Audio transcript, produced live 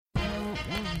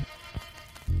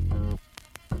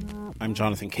I'm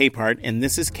Jonathan Capehart, and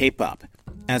this is Cape Up.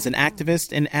 As an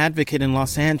activist and advocate in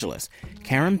Los Angeles,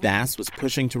 Karen Bass was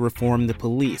pushing to reform the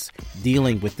police,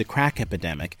 dealing with the crack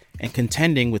epidemic, and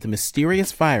contending with a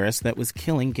mysterious virus that was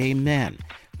killing gay men.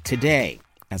 Today,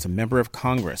 as a member of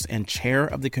Congress and chair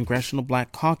of the Congressional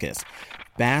Black Caucus,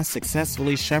 Bass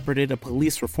successfully shepherded a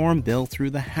police reform bill through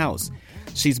the House.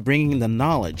 She's bringing the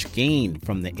knowledge gained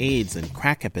from the AIDS and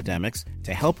crack epidemics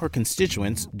to help her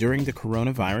constituents during the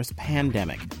coronavirus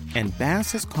pandemic. And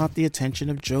Bass has caught the attention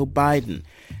of Joe Biden,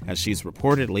 as she's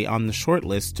reportedly on the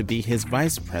shortlist to be his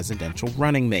vice presidential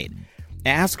running mate.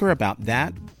 Ask her about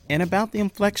that and about the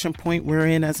inflection point we're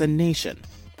in as a nation.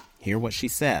 Hear what she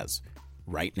says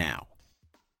right now.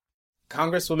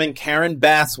 Congresswoman Karen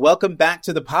Bass, welcome back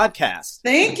to the podcast.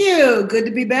 Thank you. Good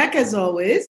to be back as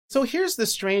always. So here's the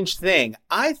strange thing.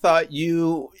 I thought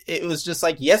it was just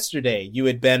like yesterday you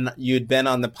had been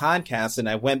on the podcast, and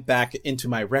I went back into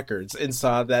my records and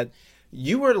saw that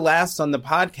you were last on the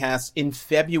podcast in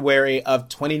February of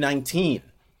 2019.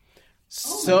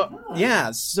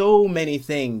 So many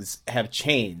things have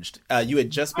changed. You had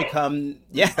just become,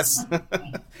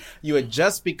 you had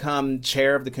just become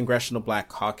chair of the Congressional Black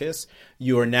Caucus.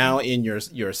 You are now in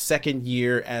your second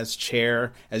year as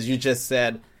chair. As you just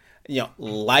said,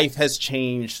 life has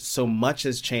changed. So much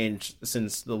has changed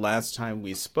since the last time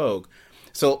we spoke.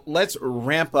 So let's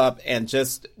ramp up and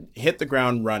just hit the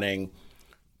ground running.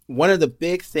 One of the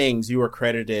big things you are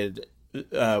credited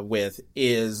with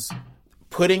is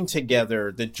putting together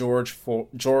the George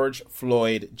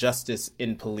Floyd Justice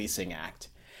in Policing Act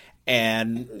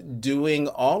and doing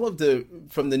all of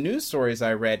from the news stories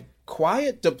I read,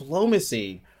 quiet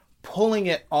diplomacy, pulling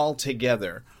it all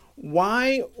together.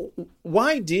 Why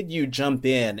did you jump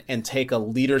in and take a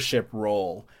leadership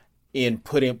role in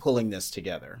pulling this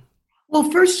together? Well,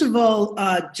 first of all,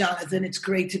 Jonathan, it's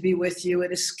great to be with you.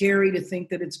 It is scary to think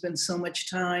that it's been so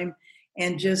much time.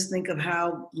 And just think of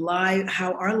how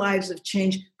our lives have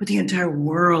changed, but the entire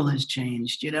world has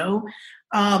changed,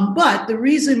 But the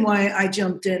reason why I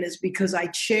jumped in is because I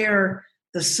chair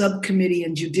the subcommittee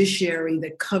in judiciary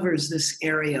that covers this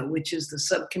area, which is the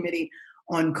subcommittee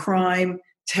on crime,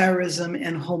 terrorism,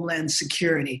 and homeland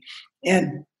security.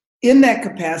 And in that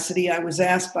capacity, I was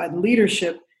asked by the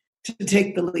leadership to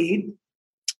take the lead.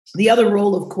 The other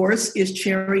role, of course, is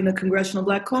chairing the Congressional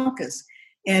Black Caucus.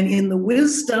 And in the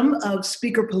wisdom of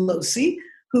Speaker Pelosi,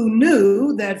 who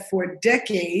knew that for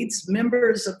decades,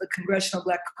 members of the Congressional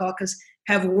Black Caucus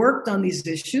have worked on these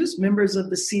issues. Members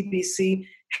of the CBC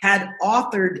had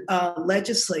authored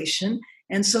legislation.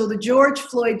 And so the George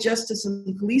Floyd Justice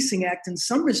and Policing Act, in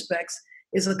some respects,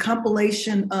 is a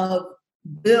compilation of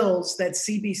bills that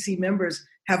CBC members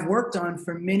have worked on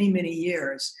for many, many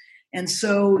years. And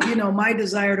so, my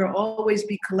desire to always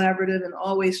be collaborative and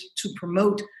always to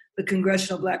promote the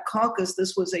Congressional Black Caucus,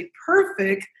 this was a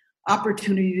perfect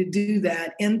opportunity to do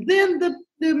that. And then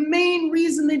the main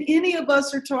reason that any of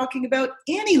us are talking about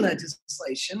any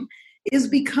legislation is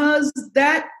because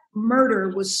that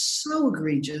murder was so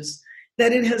egregious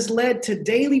that it has led to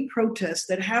daily protests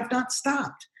that have not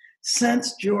stopped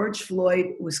since George Floyd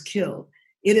was killed.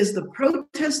 It is the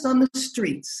protest on the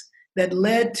streets that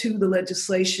led to the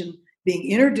legislation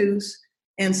being introduced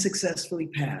and successfully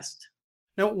passed.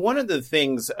 Now, one of the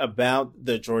things about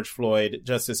the George Floyd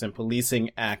Justice and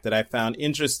Policing Act that I found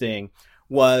interesting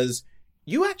was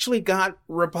you actually got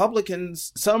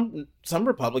Republicans, some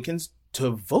Republicans,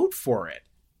 to vote for it.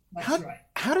 That's right.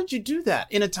 How did you do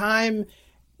that in a time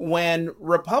when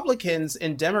Republicans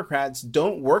and Democrats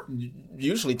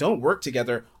usually don't work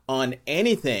together on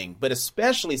anything, but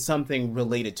especially something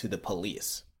related to the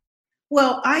police?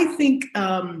 Well, I think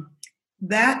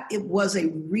that it was a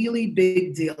really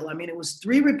big deal. I mean, it was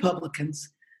 3 Republicans,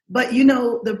 but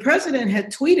the president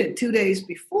had tweeted 2 days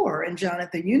before, and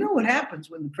Jonathan, you know what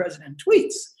happens when the president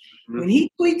tweets. Mm-hmm. When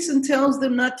he tweets and tells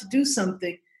them not to do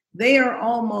something, they are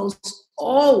almost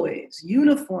always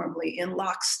uniformly in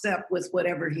lockstep with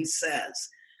whatever he says.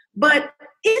 But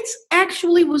it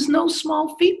actually was no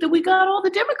small feat that we got all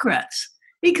the Democrats.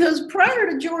 Because prior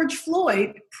to George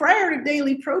Floyd, prior to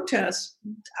daily protests,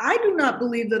 I do not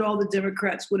believe that all the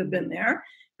Democrats would have been there,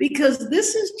 because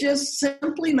this is just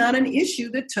simply not an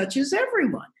issue that touches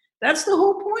everyone. That's the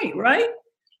whole point, right?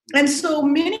 And so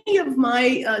many of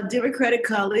my Democratic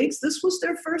colleagues, this was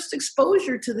their first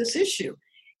exposure to this issue.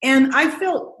 And I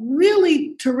felt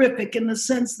really terrific in the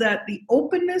sense that the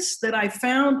openness that I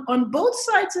found on both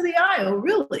sides of the aisle,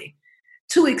 really,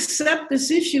 to accept this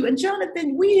issue. And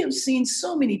Jonathan, we have seen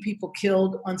so many people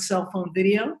killed on cell phone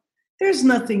video. There's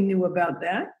nothing new about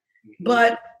that.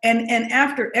 But, and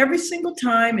after every single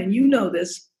time, and you know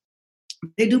this,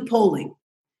 They do polling,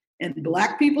 and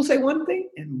Black people say one thing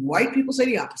and white people say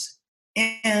the opposite.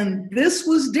 And this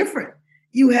was different.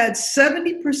 You had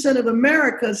 70% of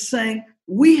America saying,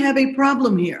 we have a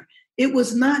problem here. It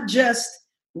was not just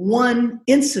one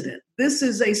incident. This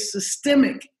is a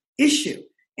systemic issue.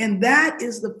 And that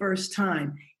is the first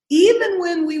time. Even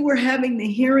when we were having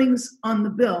the hearings on the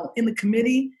bill in the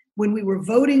committee, when we were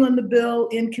voting on the bill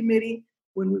in committee,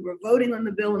 when we were voting on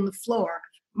the bill on the floor,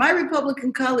 my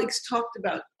Republican colleagues talked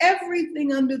about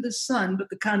everything under the sun but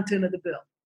the content of the bill.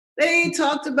 They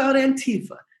talked about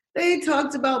Antifa. They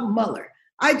talked about Mueller.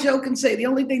 I joke and say the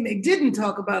only thing they didn't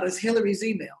talk about is Hillary's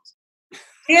emails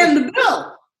and the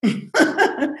bill,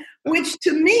 which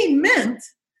to me meant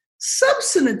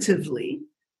substantively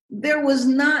there was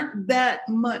not that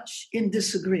much in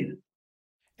disagreement.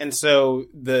 And so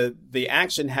the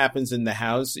action happens in the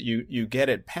House, you get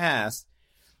it passed,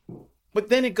 but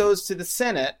then it goes to the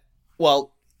Senate.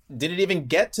 Well, did it even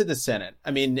get to the Senate?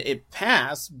 I mean, it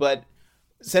passed, but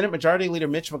Senate Majority Leader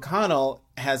Mitch McConnell,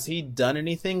 has he done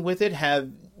anything with it?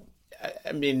 Have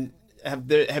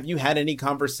you had any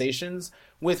conversations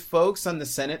with folks on the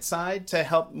Senate side to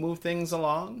help move things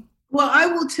along? Well, I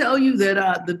will tell you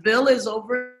that the bill is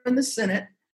over in the Senate,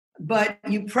 but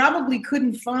you probably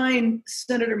couldn't find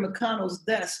Senator McConnell's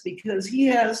desk because he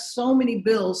has so many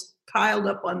bills piled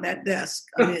up on that desk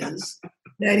of his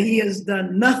that he has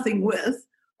done nothing with.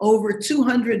 Over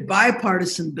 200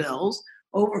 bipartisan bills,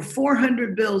 over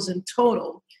 400 bills in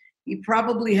total. He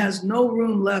probably has no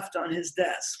room left on his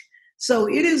desk. So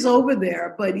it is over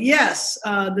there. But yes,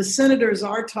 the senators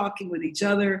are talking with each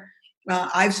other.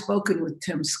 I've spoken with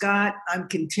Tim Scott. I'm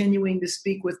continuing to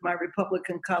speak with my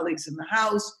Republican colleagues in the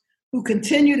House who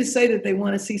continue to say that they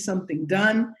want to see something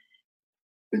done.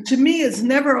 But to me, it's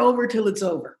never over till it's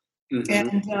over. Mm-hmm.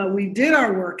 And we did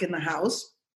our work in the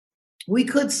House. We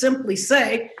could simply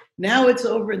say, now it's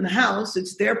over in the House.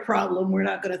 It's their problem. We're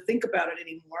not going to think about it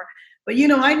anymore. But,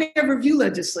 I never view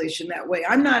legislation that way.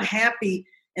 I'm not happy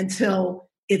until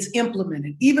it's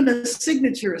implemented. Even a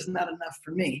signature is not enough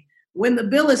for me. When the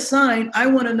bill is signed, I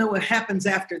want to know what happens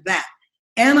after that.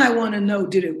 And I want to know,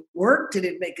 did it work? Did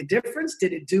it make a difference?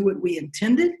 Did it do what we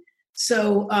intended?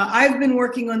 So I've been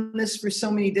working on this for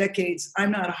so many decades.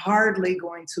 I'm not hardly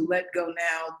going to let go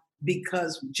now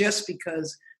because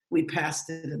we passed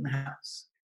it in the House.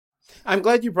 I'm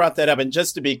glad you brought that up. And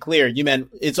just to be clear, you meant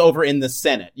it's over in the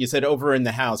Senate. You said over in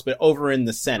the House, but over in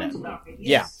the Senate.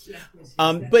 Yes.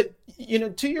 Yeah. But,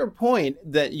 to your point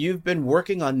that you've been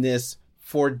working on this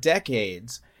for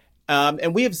decades,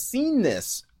 and we have seen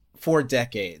this for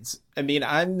decades. I mean,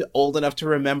 I'm old enough to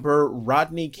remember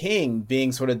Rodney King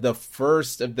being sort of the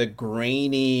first of the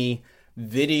grainy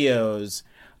videos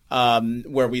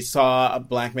where we saw a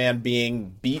Black man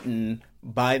being beaten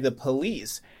by the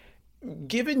police.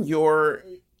 Given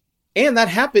and that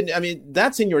happened, I mean,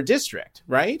 that's in your district,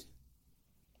 right?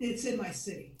 It's in my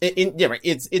city. Yeah, right.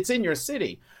 It's in your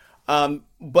city.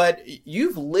 But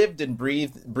you've lived and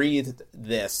breathed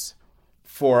this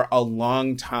for a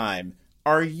long time.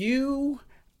 Are you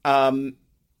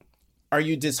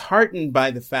disheartened by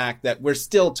the fact that we're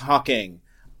still talking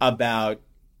about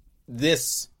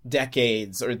this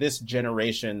decade's or this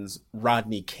generation's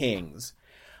Rodney Kings?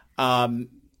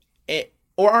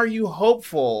 Or are you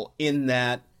hopeful in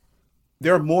that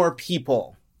there are more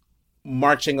people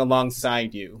marching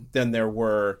alongside you than there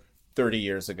were 30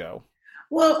 years ago?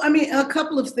 Well, I mean, a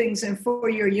couple of things. And for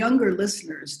your younger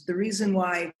listeners, the reason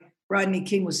why Rodney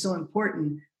King was so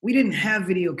important, we didn't have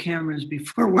video cameras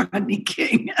before Rodney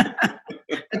King.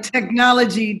 The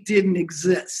technology didn't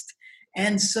exist.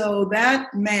 And so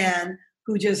that man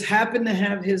who just happened to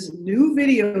have his new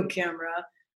video camera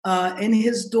in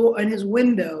his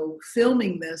window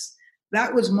filming this,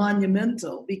 that was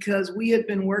monumental because we had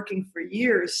been working for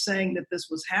years saying that this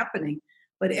was happening.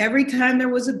 But every time there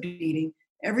was a beating,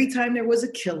 every time there was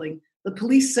a killing, the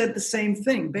police said the same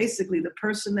thing. Basically, the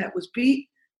person that was beat,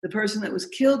 the person that was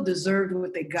killed deserved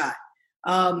what they got.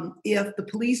 If the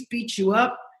police beat you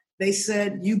up, they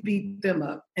said you beat them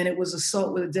up. And it was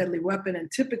assault with a deadly weapon.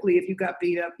 And typically, if you got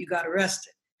beat up, you got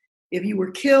arrested. If you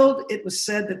were killed, it was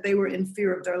said that they were in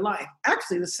fear of their life.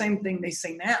 Actually, the same thing they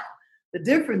say now. The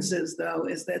difference is, though,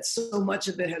 is that so much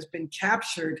of it has been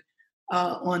captured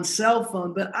on cell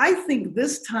phone. But I think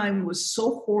this time was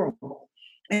so horrible.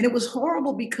 And it was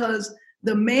horrible because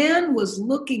the man was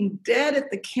looking dead at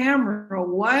the camera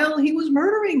while he was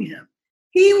murdering him.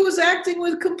 He was acting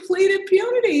with complete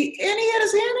impunity, and he had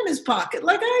his hand in his pocket.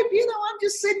 Like, I'm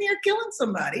just sitting here killing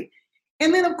somebody.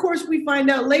 And then, of course, we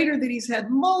find out later that he's had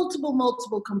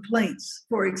multiple complaints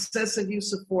for excessive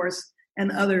use of force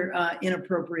and other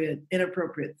inappropriate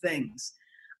things.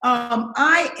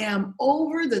 I am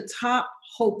over the top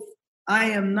hopeful. I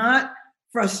am not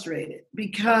frustrated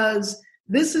because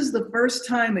this is the first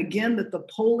time again that the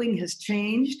polling has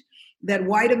changed, that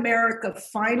white America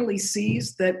finally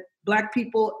sees that Black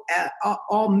people,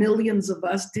 all millions of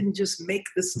us, didn't just make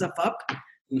this stuff up,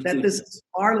 that this is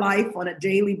our life on a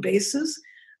daily basis.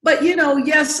 But,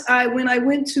 yes, when I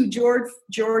went to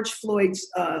George Floyd's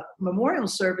memorial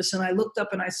service and I looked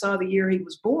up and I saw the year he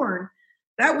was born,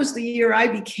 that was the year I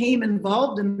became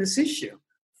involved in this issue.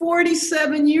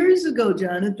 47 years ago,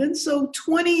 Jonathan. So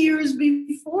 20 years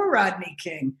before Rodney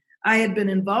King, I had been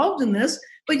involved in this.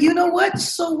 But you know what?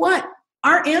 So what?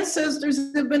 Our ancestors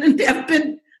have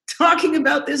been talking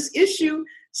about this issue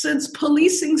since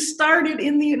policing started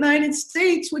in the United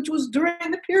States, which was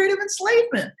during the period of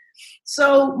enslavement.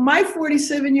 So my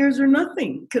 47 years are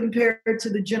nothing compared to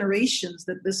the generations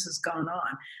that this has gone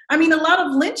on. I mean, a lot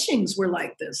of lynchings were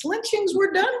like this. Lynchings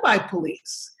were done by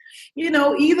police,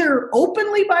 either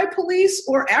openly by police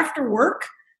or after work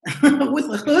with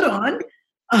a hood on.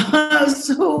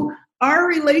 So our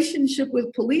relationship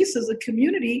with police as a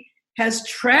community has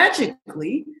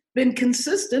tragically been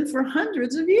consistent for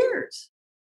hundreds of years.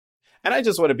 And I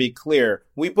just want to be clear,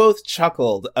 we both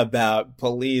chuckled about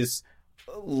police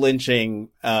lynching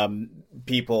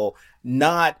people,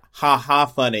 not ha-ha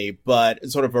funny, but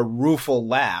sort of a rueful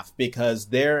laugh, because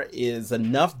there is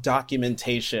enough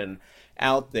documentation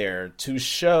out there to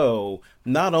show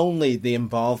not only the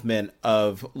involvement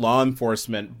of law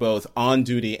enforcement, both on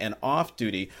duty and off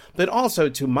duty, but also,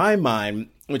 to my mind,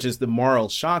 which is the moral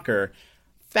shocker,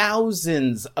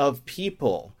 thousands of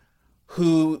people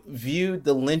who viewed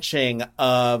the lynching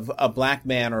of a Black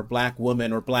man or Black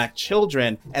woman or Black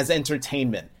children as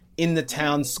entertainment in the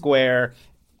town square,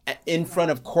 in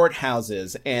front of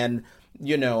courthouses. And,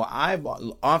 I've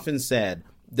often said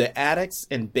the attics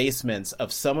and basements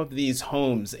of some of these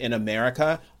homes in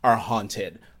America are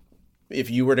haunted. If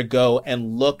you were to go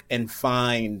and look and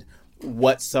find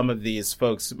what some of these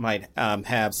folks might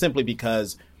have, simply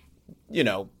because,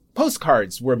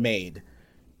 postcards were made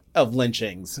of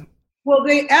lynchings. Well,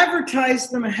 they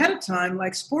advertised them ahead of time,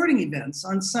 like sporting events.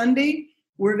 On Sunday,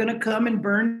 we're going to come and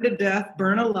burn to death,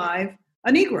 burn alive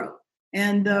a Negro,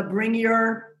 and bring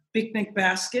your picnic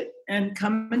basket and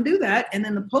come and do that. And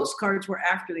then the postcards were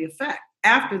after the effect.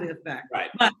 Right.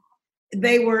 But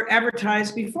they were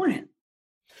advertised beforehand.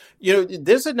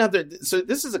 There's so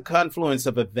this is a confluence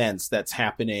of events that's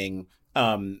happening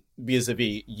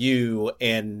vis-a-vis you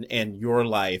and your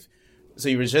life. So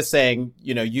you were just saying,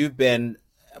 you've been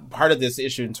part of this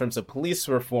issue in terms of police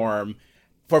reform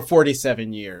for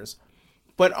 47 years.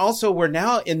 But also we're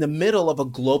now in the middle of a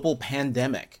global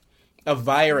pandemic, a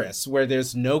virus where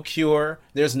there's no cure,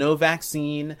 there's no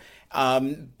vaccine.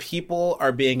 People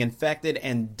are being infected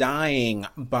and dying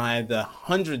by the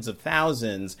hundreds of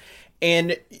thousands.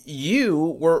 And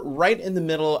you were right in the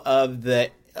middle of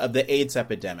the AIDS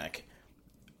epidemic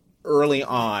early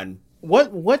on.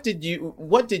 What did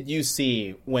you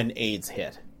see when AIDS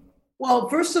hit? Well,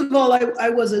 first of all, I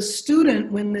was a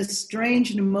student when this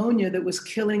strange pneumonia that was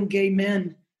killing gay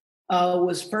men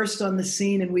was first on the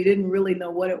scene, and we didn't really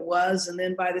know what it was. And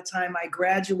then by the time I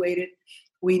graduated,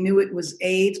 we knew it was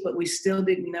AIDS, but we still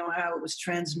didn't know how it was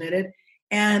transmitted.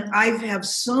 And I have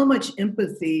so much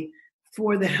empathy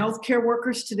for the healthcare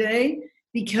workers today,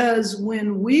 because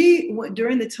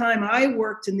during the time I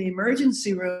worked in the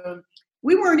emergency room,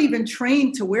 we weren't even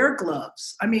trained to wear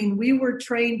gloves. I mean, we were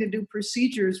trained to do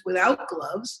procedures without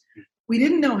gloves. We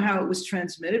didn't know how it was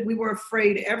transmitted. We were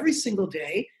afraid every single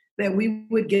day that we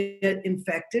would get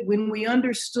infected. When we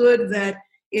understood that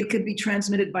it could be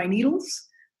transmitted by needles,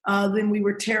 then we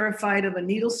were terrified of a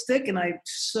needle stick. And I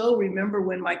so remember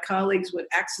when my colleagues would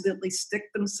accidentally stick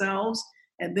themselves,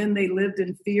 and then they lived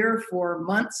in fear for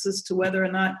months as to whether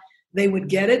or not they would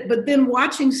get it. But then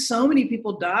watching so many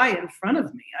people die in front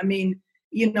of me, I mean,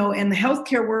 and the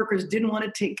healthcare workers didn't want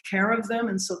to take care of them.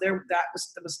 And so there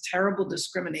was terrible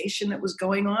discrimination that was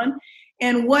going on.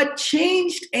 And what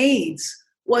changed AIDS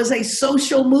was a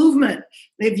social movement.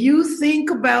 If you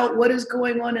think about what is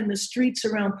going on in the streets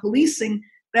around policing,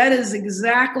 that is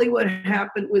exactly what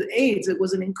happened with AIDS. It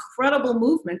was an incredible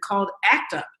movement called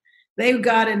ACT UP. They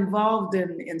got involved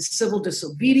in civil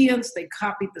disobedience. They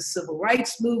copied the civil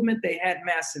rights movement. They had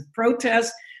massive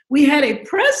protests. We had a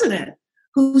president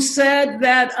who said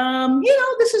that,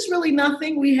 this is really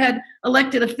nothing. We had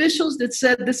elected officials that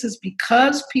said this is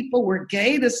because people were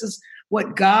gay. This is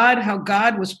how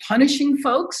God was punishing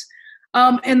folks.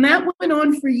 And that went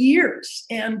on for years.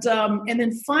 And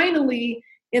then finally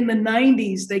in the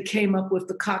 90s, they came up with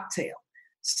the cocktail.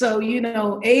 So,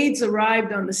 AIDS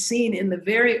arrived on the scene in the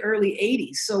very early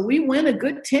 80s. So we went a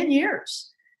good 10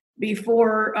 years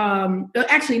before,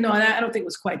 actually, no, I don't think it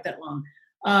was quite that long,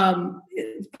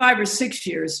 5 or 6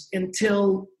 years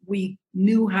until we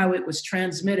knew how it was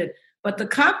transmitted. But the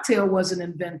cocktail wasn't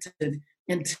invented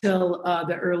until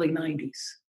the early 90s.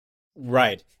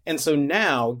 Right. And so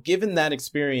now, given that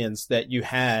experience that you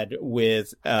had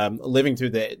with living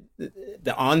through the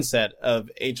onset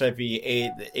of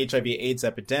HIV/AIDS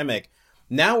epidemic,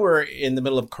 now we're in the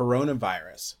middle of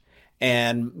coronavirus,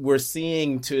 and we're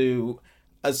seeing, to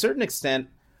a certain extent,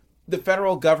 the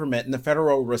federal government and the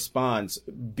federal response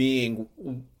being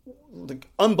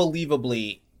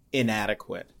unbelievably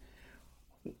inadequate.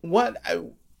 What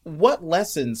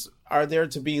lessons are there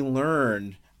to be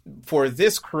learned for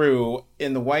this crew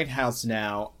in the White House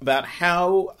now about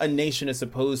how a nation is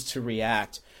supposed to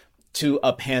react to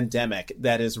a pandemic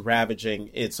that is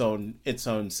ravaging its own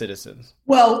citizens?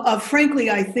 Well, frankly,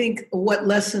 I think, what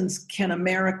lessons can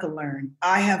America learn?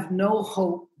 I have no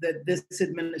hope that this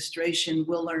administration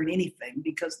will learn anything,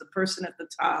 because the person at the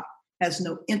top has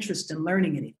no interest in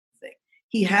learning anything.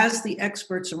 He has the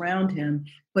experts around him,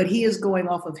 but he is going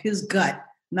off of his gut,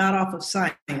 not off of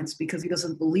science, because he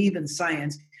doesn't believe in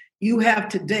science. You have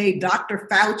today Dr.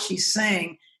 Fauci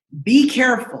saying, be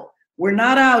careful. We're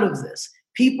not out of this.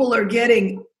 People are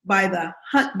getting by the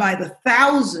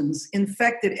thousands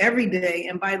infected every day,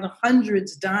 and by the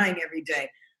hundreds dying every day.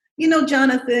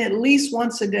 Jonathan, at least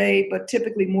once a day, but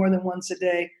typically more than once a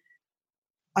day,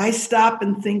 I stop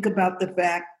and think about the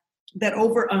fact that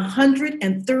over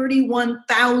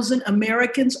 131,000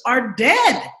 Americans are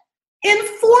dead in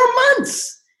 4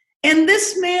 months. And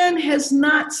this man has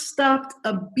not stopped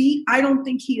a beat. I don't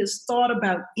think he has thought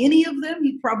about any of them.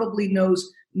 He probably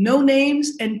knows no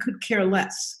names and could care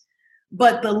less.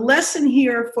 But the lesson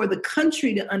here for the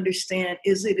country to understand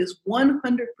is it is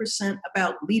 100%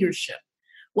 about leadership.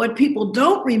 What people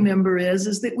don't remember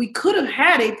is that we could have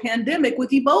had a pandemic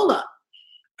with Ebola.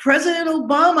 President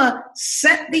Obama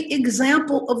set the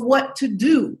example of what to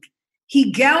do.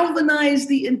 He galvanized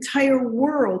the entire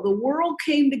world. The world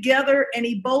came together, and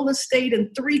Ebola stayed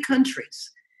in 3 countries.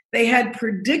 They had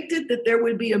predicted that there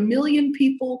would be 1 million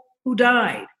people who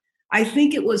died. I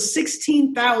think it was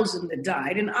 16,000 that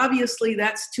died, and obviously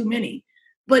that's too many.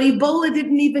 But Ebola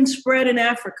didn't even spread in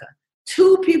Africa.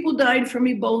 2 people died from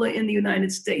Ebola in the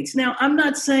United States. Now, I'm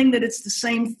not saying that it's the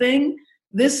same thing.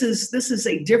 This is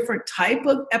a different type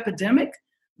of epidemic.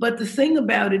 But the thing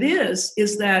about it is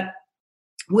that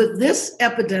with this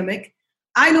epidemic,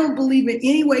 I don't believe in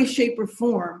any way, shape, or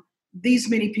form these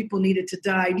many people needed to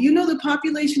die. Do you know the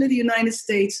population of the United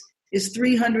States is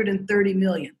 330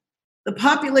 million? The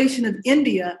population of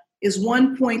India is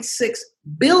 1.6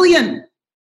 billion.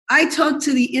 I talked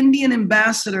to the Indian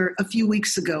ambassador a few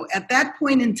weeks ago. At that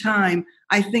point in time,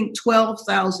 I think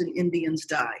 12,000 Indians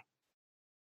died.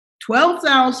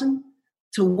 12,000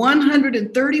 to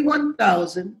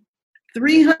 131,000,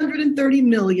 330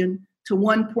 million to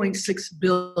 1.6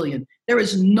 billion. There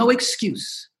is no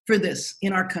excuse for this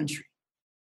in our country.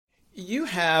 You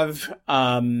have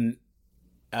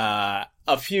a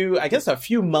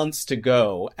few months to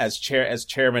go as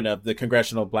chairman of the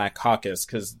Congressional Black Caucus,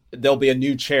 because there'll be a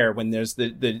new chair when there's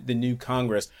the new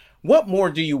Congress. What more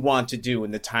do you want to do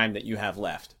in the time that you have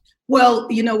left? Well,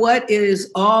 you know what? It is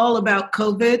all about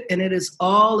COVID, and it is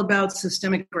all about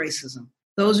systemic racism.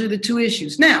 Those are the 2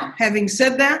 issues. Now, having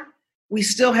said that, we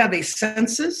still have a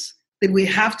census that we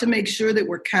have to make sure that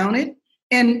we're counted.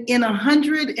 And in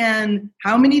 100 and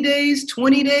how many days,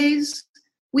 20 days,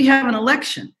 we have an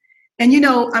election. And,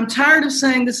 I'm tired of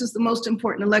saying this is the most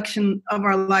important election of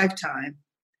our lifetime.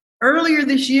 Earlier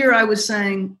this year, I was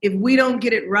saying, if we don't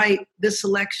get it right this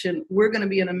election, we're going to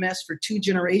be in a mess for 2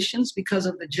 generations because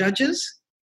of the judges.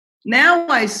 Now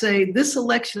I say this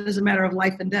election is a matter of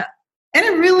life and death. And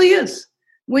it really is.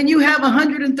 When you have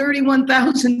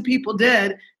 131,000 people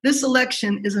dead, this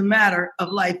election is a matter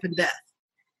of life and death.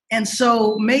 And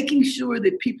so making sure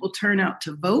that people turn out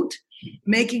to vote,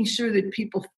 making sure that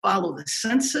people follow the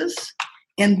census,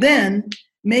 and then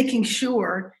making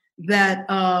sure that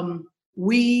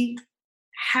we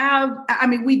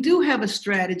do have a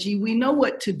strategy. We know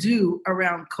what to do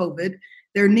around COVID.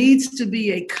 There needs to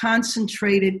be a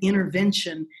concentrated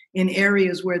intervention in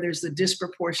areas where there's a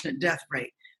disproportionate death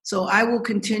rate. So I will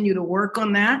continue to work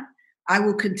on that. I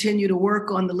will continue to work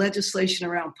on the legislation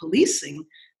around policing.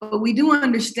 But we do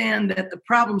understand that the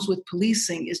problems with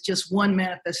policing is just one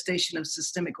manifestation of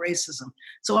systemic racism.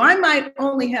 So I might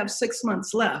only have 6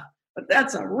 months left, but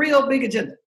that's a real big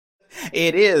agenda.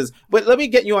 It is. But let me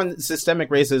get you on systemic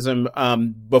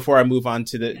racism before I move on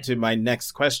to my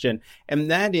next question.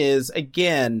 And that is,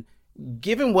 again,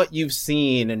 given what you've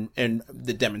seen and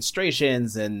the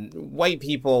demonstrations and white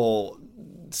people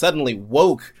suddenly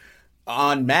woke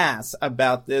en masse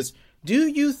about this, do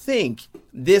you think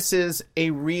this is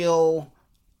a real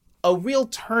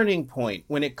turning point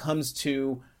when it comes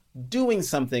to doing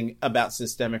something about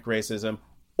systemic racism,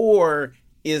 or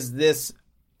is this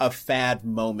a fad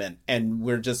moment and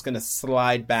we're just going to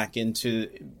slide back into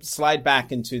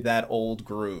that old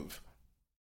groove?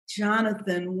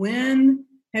 Jonathan, when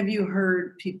have you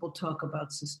heard people talk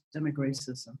about systemic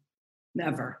racism?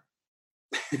 Never.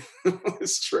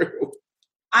 It's true.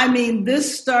 I mean,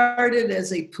 this started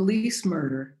as a police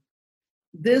murder.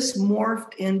 This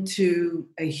morphed into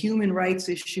a human rights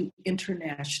issue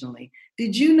internationally.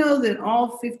 Did you know that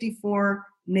all 54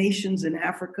 nations in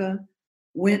Africa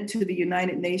went to the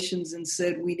United Nations and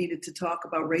said we needed to talk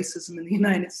about racism in the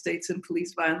United States and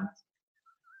police violence?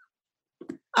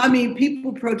 I mean,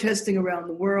 people protesting around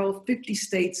the world, 50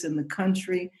 states in the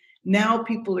country. Now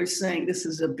people are saying this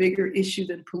is a bigger issue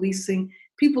than policing.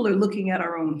 People are looking at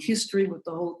our own history with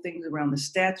the whole thing around the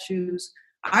statues.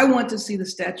 I want to see the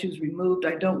statues removed.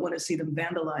 I don't want to see them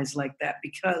vandalized like that,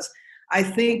 because I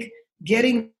think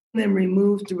getting them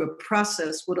removed through a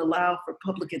process would allow for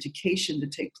public education to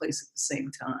take place at the same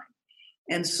time.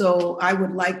 And so I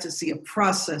would like to see a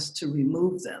process to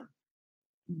remove them.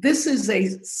 This is a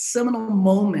seminal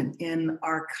moment in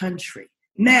our country.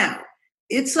 Now,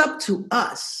 it's up to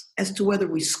us as to whether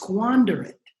we squander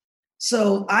it.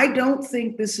 So I don't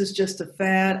think this is just a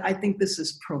fad. I think this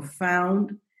is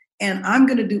profound. And I'm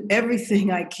going to do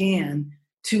everything I can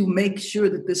to make sure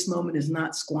that this moment is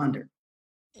not squandered.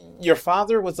 Your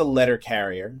father was a letter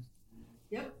carrier.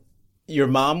 Yep. Your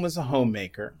mom was a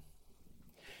homemaker.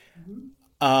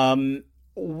 Mm-hmm.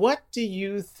 What do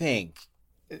you think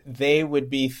they would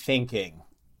be thinking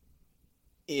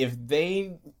if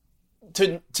they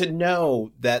to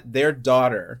know that their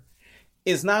daughter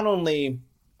is not only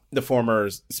the former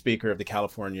Speaker of the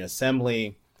California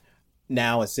Assembly,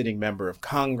 now a sitting member of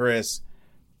Congress,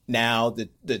 now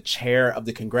the chair of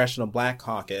the Congressional Black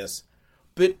Caucus,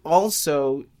 but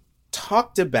also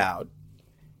talked about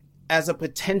as a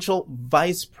potential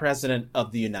vice president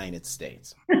of the United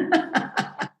States?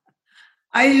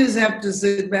 I just have to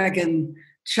sit back and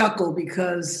chuckle,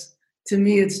 because to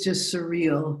me it's just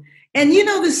surreal. And you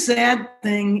know, the sad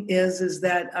thing is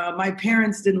that my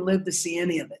parents didn't live to see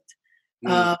any of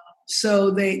it.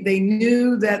 So they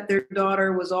knew that their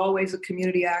daughter was always a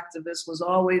community activist, was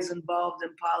always involved in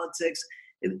politics.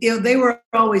 You know, they were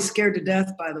always scared to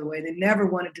death, by the way. They never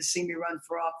wanted to see me run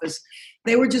for office.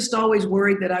 They were just always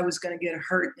worried that I was going to get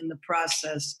hurt in the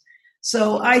process.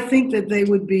 So I think that they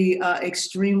would be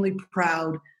extremely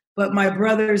proud. But my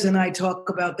brothers and I talk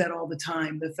about that all the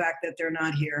time, the fact that they're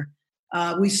not here.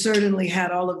 We certainly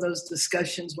had all of those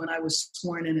discussions when I was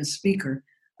sworn in as Speaker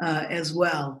as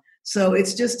well. So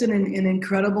it's just an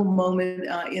incredible moment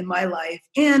in my life.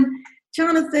 And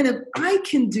Jonathan, if I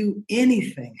can do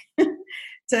anything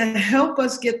to help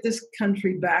us get this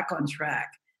country back on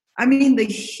track, I mean, the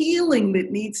healing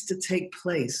that needs to take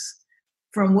place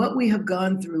from what we have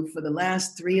gone through for the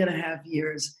last 3.5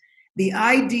 years, the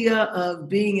idea of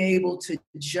being able to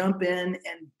jump in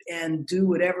and do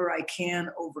whatever I can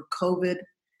over COVID,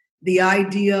 the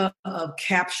idea of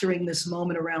capturing this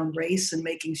moment around race and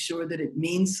making sure that it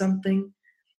means something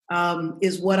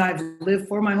is what I've lived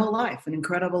for my whole life, an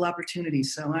incredible opportunity.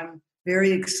 So I'm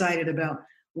very excited about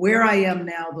where I am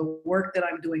now, the work that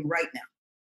I'm doing right now.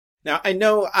 Now, I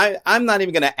know I'm not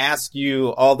even going to ask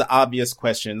you all the obvious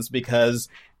questions, because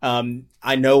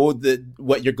I know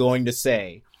what you're going to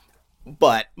say.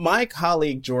 But my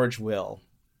colleague, George Will,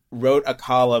 wrote a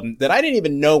column that I didn't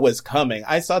even know was coming.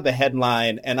 I saw the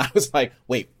headline and I was like,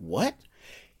 wait, what?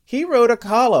 He wrote a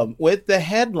column with the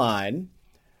headline,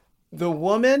 "The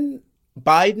woman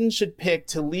Biden should pick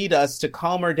to lead us to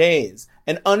calmer days."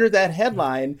 And under that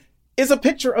headline is a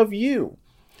picture of you.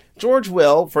 George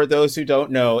Will, for those who don't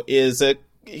know, he's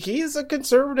a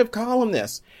conservative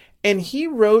columnist. And he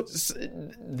wrote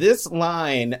this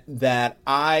line that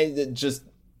I just,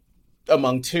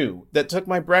 among two, that took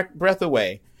my breath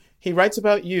away. He writes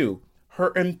about you: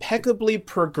 "Her impeccably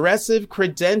progressive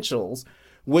credentials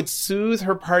would soothe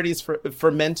her party's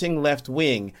fermenting left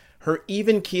wing. Her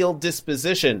even-keeled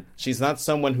disposition," she's not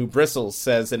someone who bristles,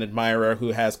 says an admirer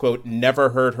who has, quote, "never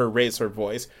heard her raise her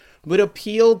voice," "would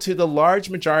appeal to the large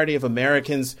majority of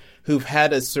Americans who've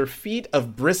had a surfeit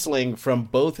of bristling from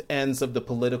both ends of the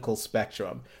political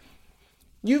spectrum."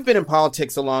 You've been in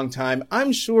politics a long time.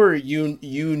 I'm sure you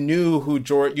knew who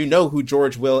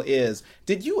George Will is.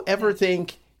 Did you ever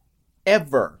think,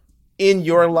 ever in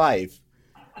your life,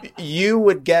 you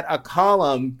would get a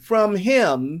column from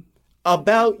him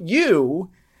about you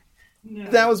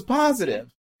that was positive?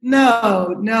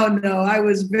 No. I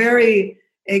was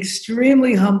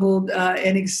extremely humbled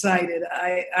and excited.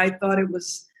 I thought it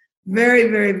was very,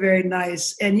 very, very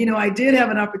nice. And, I did have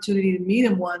an opportunity to meet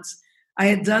him once. I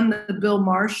had done the Bill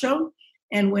Maher show.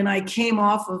 And when I came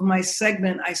off of my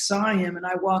segment, I saw him and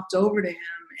I walked over to him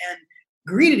and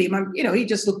greeted him. He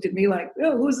just looked at me like,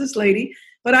 oh, who's this lady?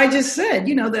 But I just said,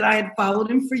 that I had followed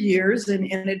him for years and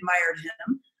admired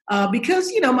him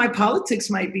because, my politics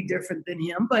might be different than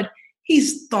him, but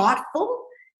he's thoughtful.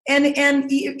 And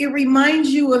it reminds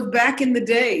you of back in the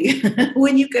day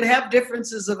when you could have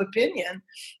differences of opinion,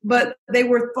 but they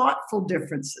were thoughtful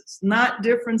differences, not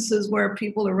differences where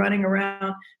people are running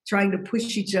around trying to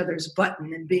push each other's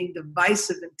button and being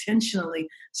divisive intentionally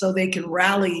so they can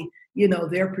rally,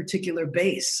 their particular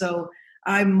base. So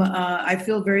I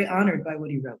feel very honored by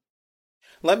what he wrote.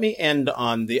 Let me end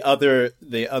on the other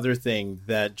thing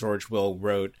that George Will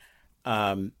wrote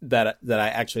that I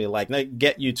actually like. And I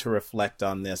get you to reflect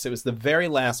on this. It was the very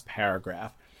last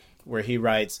paragraph where he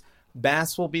writes,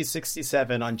 Bass will be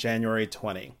 67 on January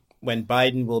 20, when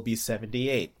Biden will be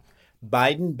 78.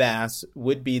 Biden-Bass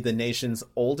would be the nation's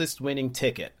oldest winning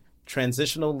ticket,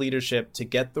 transitional leadership to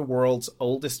get the world's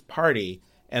oldest party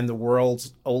and the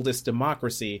world's oldest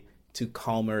democracy to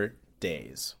calmer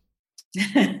days.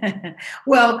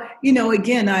 Well,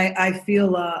 again, I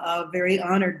feel very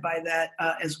honored by that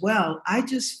as well. I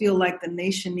just feel like the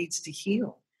nation needs to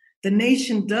heal. The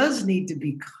nation does need to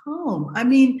be calm. I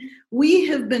mean, we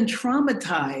have been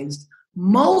traumatized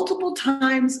multiple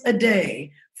times a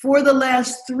day for the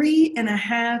last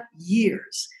 3.5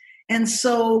 years. And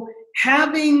so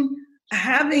having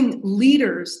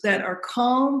leaders that are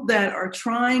calm, that are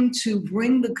trying to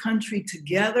bring the country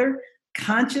together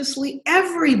consciously,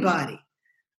 everybody,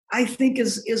 I think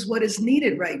is what is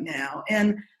needed right now.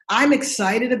 And I'm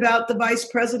excited about the vice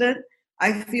president.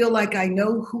 I feel like I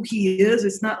know who he is.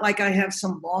 It's not like I have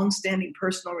some long-standing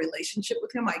personal relationship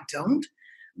with him. I don't.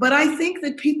 But I think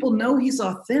that people know he's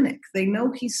authentic. They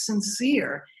know he's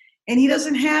sincere. And he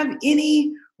doesn't have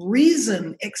any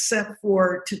reason except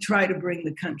to try to bring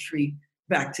the country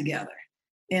back together.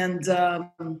 And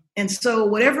so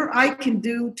whatever I can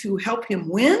do to help him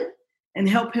win and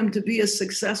help him to be a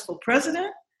successful president,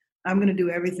 I'm going to do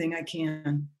everything I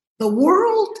can. The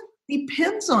world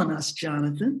depends on us,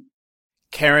 Jonathan.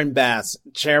 Karen Bass,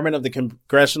 chairman of the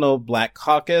Congressional Black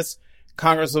Caucus,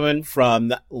 congresswoman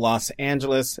from Los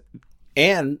Angeles,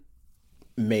 and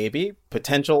maybe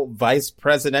potential vice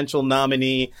presidential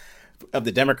nominee of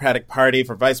the Democratic Party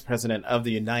for vice president of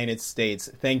the United States.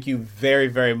 Thank you very,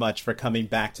 very much for coming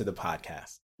back to the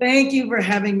podcast. Thank you for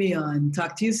having me on.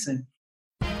 Talk to you soon.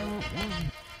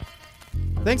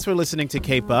 Thanks for listening to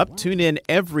Cape Up. Tune in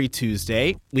every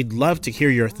Tuesday. We'd love to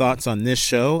hear your thoughts on this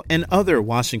show and other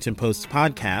Washington Post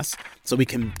podcasts so we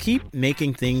can keep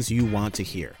making things you want to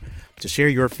hear. To share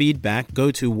your feedback,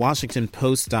 go to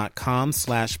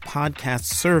WashingtonPost.com/podcast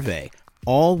survey,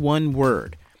 all one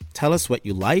word. Tell us what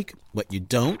you like, what you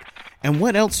don't, and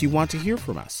what else you want to hear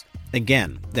from us.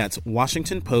 Again, that's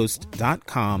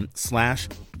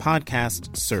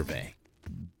WashingtonPost.com/podcast survey.